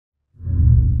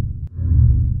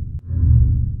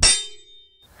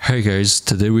Hi guys,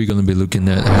 today we're gonna be looking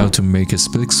at how to make a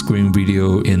split screen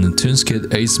video in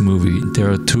ToonSkit Ace Movie.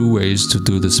 There are two ways to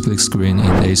do the split screen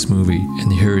in Ace Movie,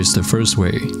 and here is the first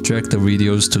way. Drag the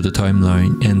videos to the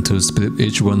timeline and to split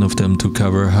each one of them to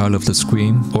cover half of the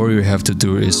screen. All you have to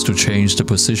do is to change the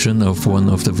position of one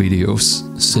of the videos.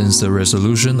 Since the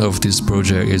resolution of this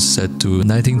project is set to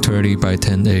 1920 by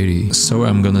 1080, so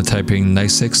I'm gonna type in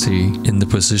 960 in the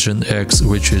position X,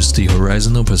 which is the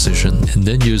horizontal position, and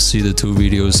then you see the two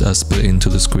videos are split into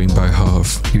the screen by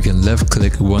half. You can left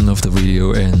click one of the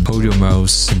video and hold your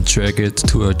mouse and drag it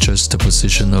to adjust the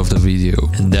position of the video.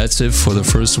 And that's it for the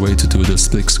first way to do the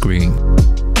split screen.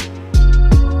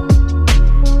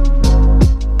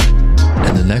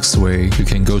 And the next way, you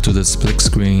can go to the split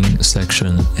screen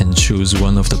section and choose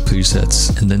one of the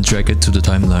presets and then drag it to the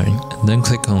timeline. And then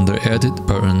click on the edit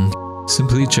button.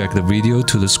 Simply drag the video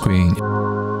to the screen.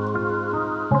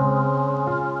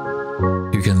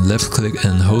 You can left click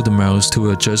and hold the mouse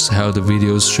to adjust how the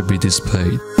videos should be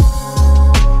displayed.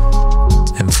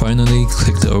 And finally,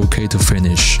 click the OK to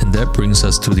finish. And that brings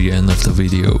us to the end of the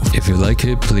video. If you like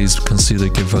it, please consider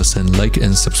give us a like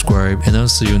and subscribe, and I'll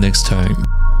see you next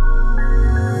time.